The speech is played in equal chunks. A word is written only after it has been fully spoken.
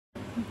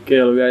Okay,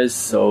 hello guys,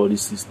 so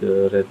this is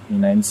the Redmi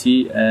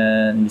 9C,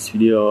 and in this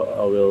video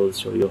I will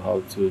show you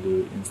how to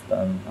do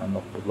instant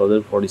unlock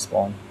bootloader for this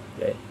phone.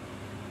 Okay,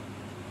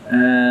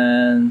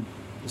 and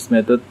this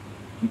method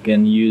you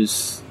can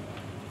use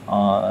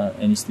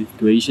any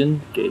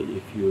situation. Okay,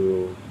 if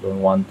you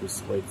don't want to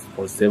wait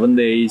for 7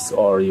 days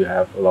or you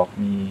have a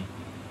LockMe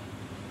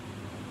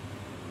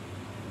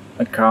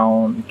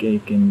account, okay, you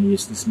can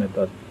use this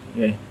method.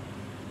 Okay,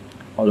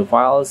 all the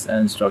files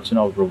and instruction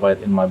I'll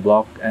provide in my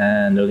blog,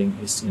 and the link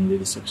is in the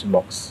description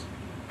box.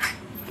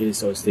 Okay,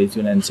 so stay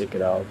tuned and check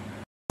it out.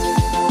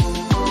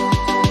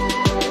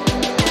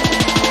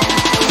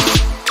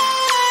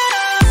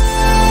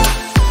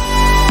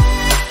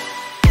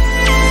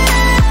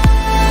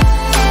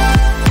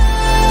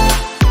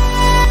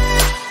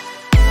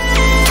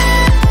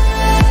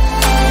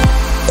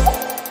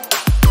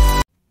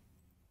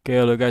 Okay,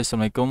 hello guys,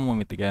 assalamualaikum. We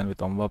meet again with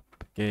Bob.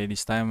 Okay,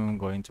 this time I'm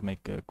going to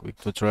make a quick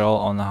tutorial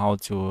on how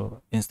to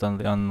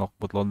instantly unlock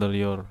bootloader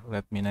your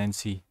Redmi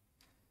 9C.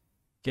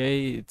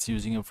 Okay, it's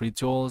using a free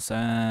tools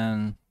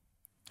and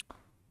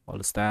all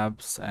the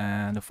steps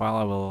and the file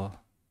I will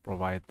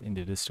provide in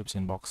the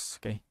description box.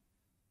 Okay,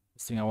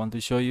 this thing I want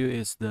to show you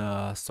is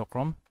the stock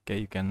ROM. Okay,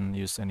 you can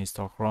use any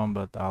stock ROM,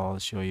 but I'll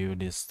show you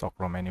this stock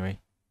ROM anyway.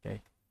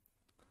 Okay,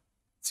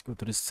 let's go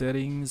to the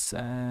settings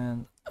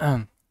and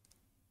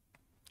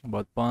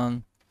about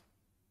phone.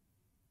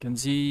 You can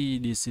see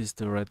this is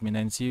the Redmi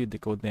 9C. The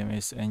code name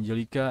is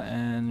Angelica,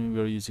 and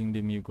we're using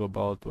the MIUI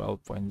Global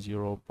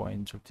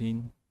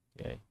 12.0.13.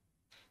 Okay,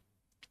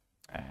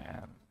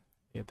 and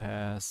it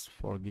has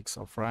 4 gigs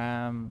of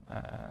RAM,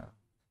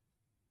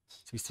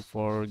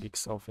 64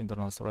 gigs of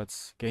internal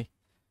storage. Okay,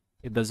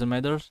 it doesn't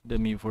matter the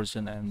MIUI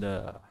version and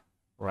the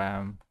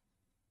RAM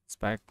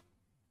spec.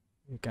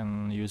 You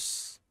can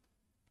use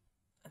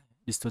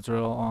this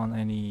tutorial on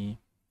any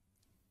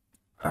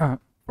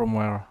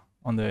firmware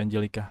on the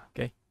Angelica.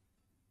 Okay,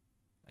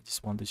 I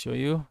just want to show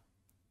you,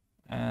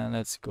 and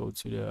let's go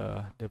to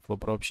the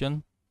developer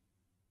option.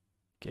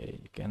 Okay,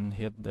 you can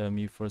hit the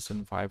MIUI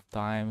version 5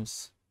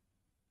 times,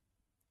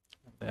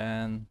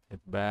 then hit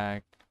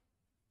back,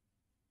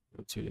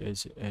 go to the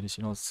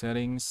additional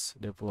settings,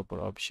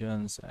 developer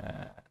options,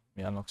 and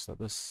MIUI unlock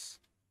status.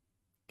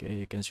 Okay,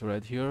 you can see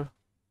right here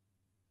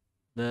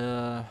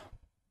the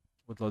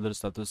bootloader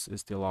status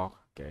is still locked.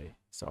 Okay,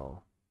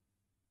 so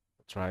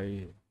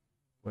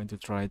going to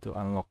try to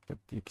unlock it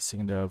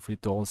using the free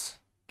tools.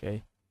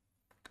 Okay,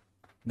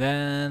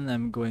 then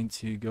I'm going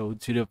to go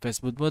to the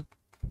Fastboot mode.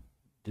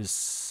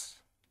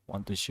 Just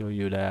want to show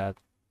you that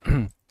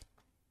the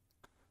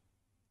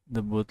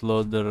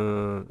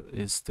bootloader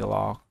is still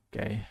locked.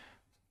 Okay,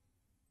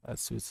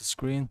 let's switch the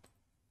screen.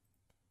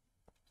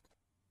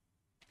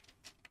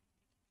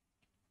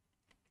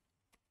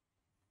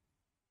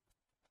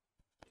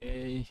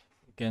 Okay,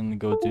 you can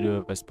go to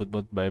the Fastboot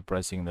mode by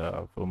pressing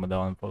the volume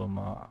down, volume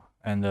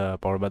and the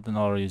power button,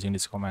 or using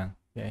this command.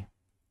 Okay,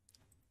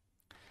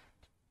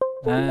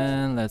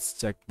 and let's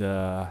check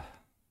the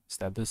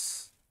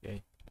status.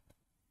 Okay,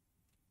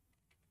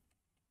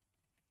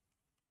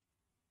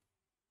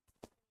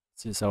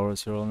 this is our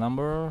serial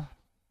number,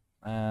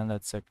 and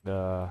let's check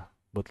the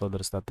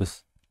bootloader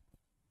status.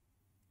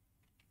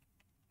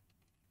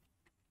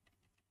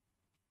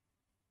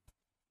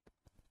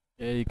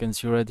 Okay, you can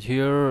see right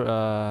here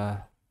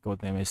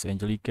code name is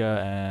Angelica,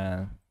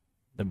 and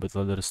the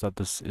bootloader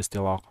status is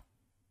still locked.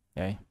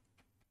 Okay,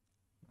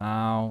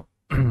 now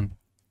we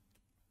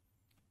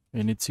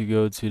need to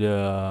go to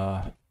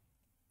the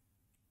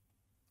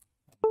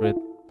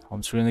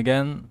home screen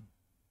again,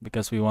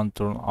 because we want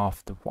to turn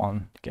off the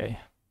phone. Okay,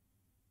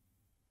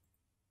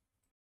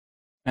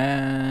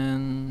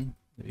 and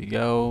there we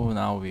go.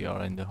 Now we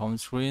are in the home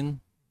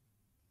screen.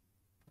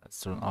 Let's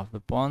turn off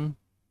the phone.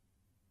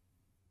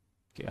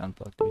 Okay,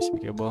 unplug the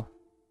USB cable.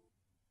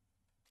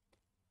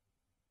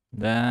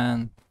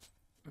 Then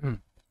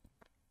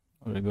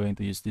we're going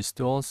to use these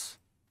tools.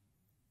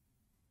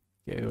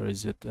 Okay, where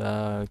is it?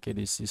 Okay,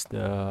 this is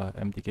the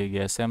MTK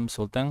GSM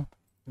Sulteng.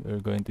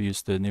 We're going to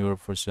use the newer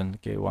version,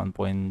 okay,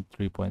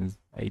 1.3.8.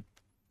 Okay,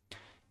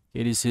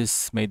 this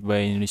is made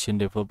by Indonesian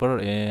developer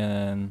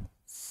in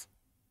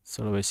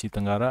Sulawesi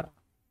Tenggara,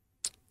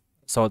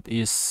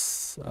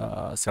 Southeast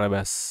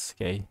Celebes.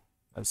 Okay,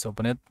 let's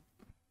open it.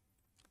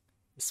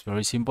 It's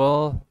very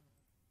simple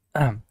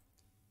and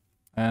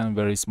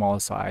very small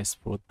size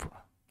footprint.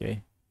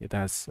 Okay, it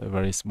has a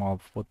very small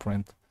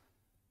footprint.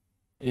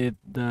 It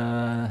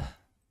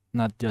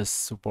not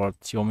just support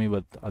Xiaomi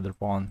but other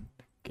phone.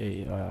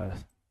 Okay,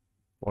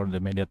 for the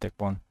mediatek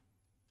phone.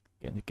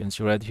 Okay, you can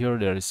see right here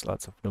there is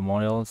lots of the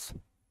models.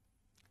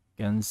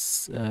 You can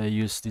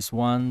use this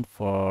one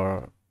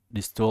for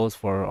these tools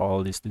for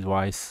all this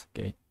device.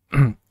 Okay,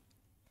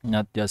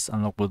 not just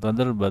unlock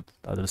bootloader but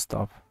other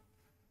stuff.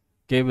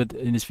 Okay, but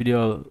in this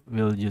video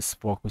we'll just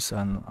focus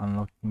on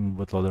unlocking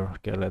bootloader.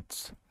 Okay,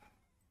 let's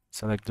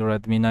select the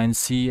Redmi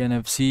 9C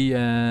NFC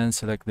and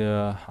select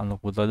the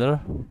unlock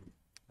bootloader,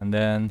 and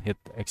then hit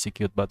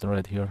execute button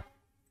right here.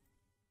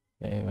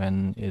 Okay,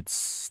 when it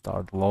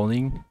start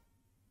loading,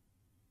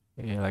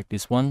 okay, like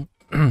this one.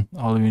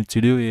 all we need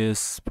to do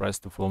is press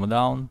the volume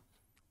down,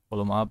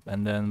 volume up,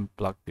 and then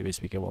plug the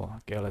USB cable.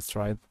 Okay, let's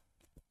try it.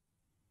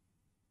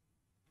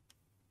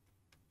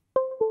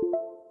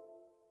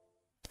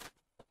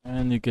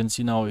 And you can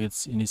see now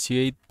it's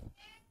initiate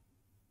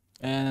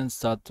and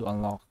start to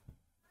unlock.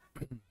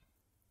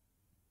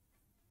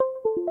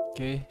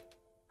 Okay,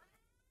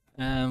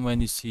 and when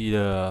you see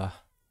the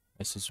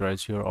message right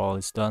here, all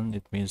is done,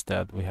 it means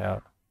that we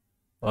have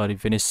already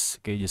finished.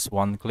 Okay, just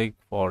one click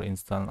for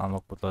instant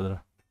unlock bootloader.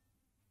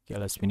 Okay,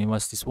 let's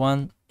minimize this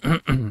one.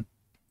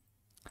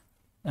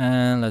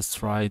 And let's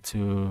try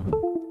to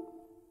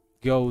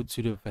go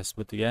to the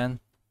Fastboot again.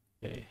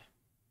 Okay,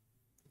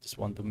 just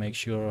want to make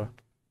sure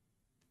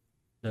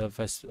the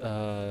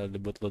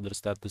bootloader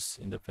status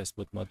in the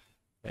Fastboot mode.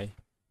 Okay.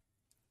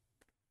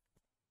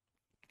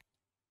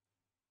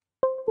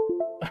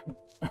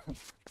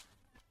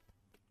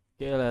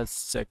 Okay,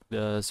 let's check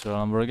the serial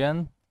number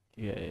again.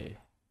 Okay,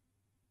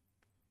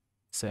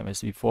 same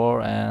as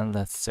before, and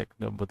let's check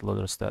the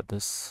bootloader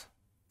status.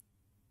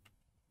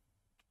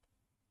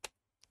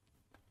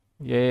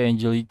 Yeah,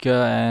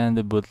 Angelica, and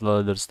the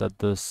bootloader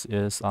status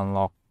is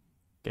unlocked.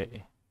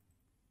 Okay,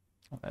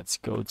 let's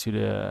go to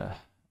the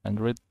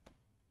Android.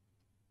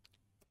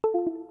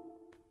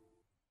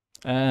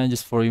 And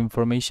just for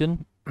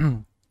information,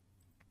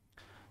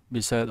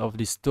 beside of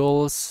these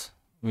tools,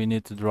 we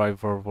need the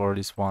driver for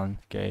this one.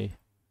 Okay,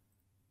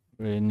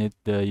 we need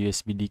the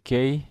USB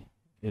DK.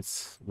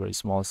 It's very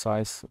small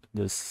size,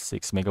 just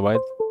 6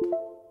 MB.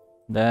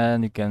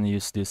 Then you can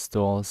use these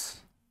tools.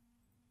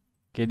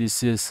 Okay,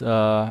 this is you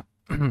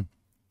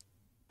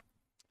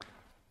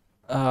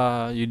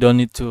don't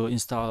need to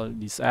install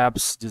these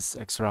apps, just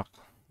extract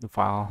the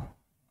file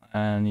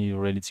and you're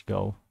ready to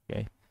go.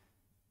 Okay,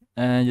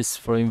 and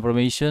just for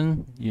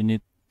information, you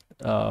need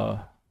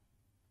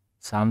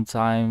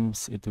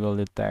sometimes it will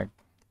detect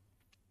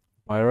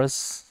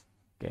virus.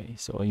 Okay,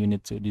 so you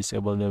need to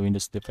disable the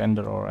Windows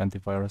Defender or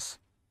antivirus.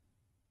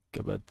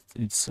 Okay, but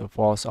it's a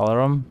false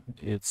alarm,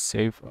 it's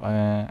safe,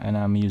 and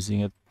I'm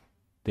using it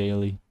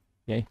daily.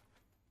 Okay,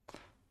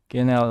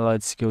 now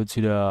let's go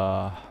to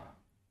the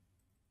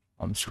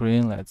home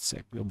screen. Let's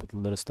check the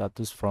bootloader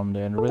status from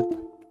the Android.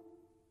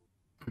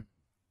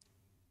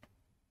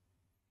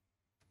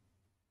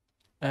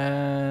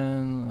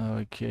 And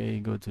okay,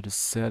 go to the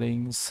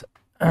settings.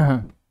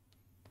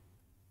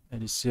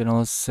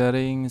 Additional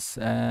settings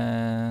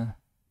and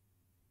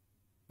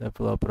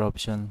developer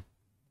option,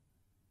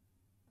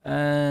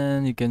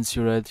 and you can see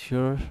right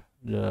here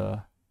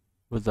the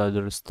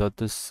bootloader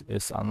status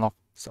is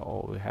unlocked.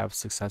 So we have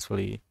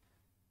successfully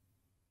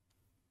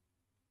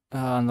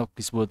unlocked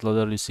this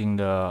bootloader using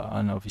the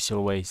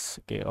unofficial ways.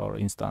 Okay, or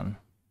Instan.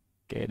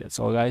 Okay, that's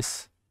all,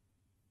 guys.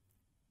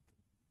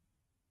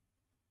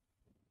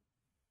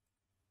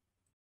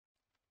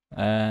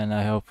 And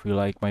I hope you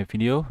like my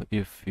video.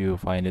 If you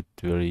find it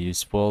very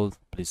useful,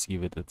 please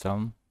give it a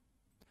thumb.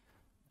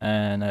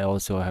 And I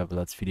also have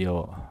lots of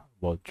video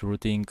about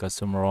routing,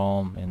 custom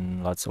ROM,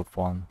 and lots of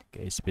fun.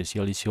 Okay,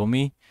 especially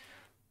Xiaomi,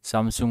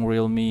 Samsung,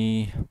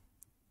 Realme,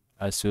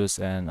 Asus,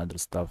 and other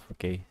stuff.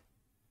 Okay,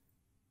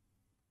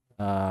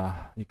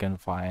 you can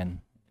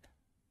find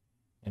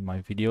in my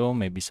video.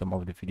 Maybe some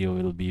of the video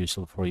will be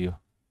useful for you.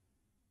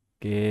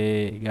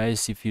 Okay,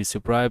 guys, if you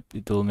subscribe,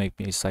 it will make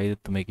me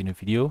excited to make a new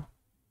video.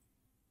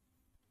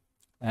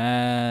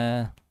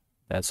 And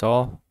that's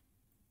all.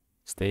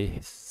 Stay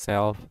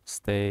safe,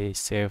 stay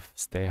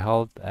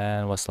healthy,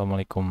 and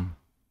wassalamualaikum.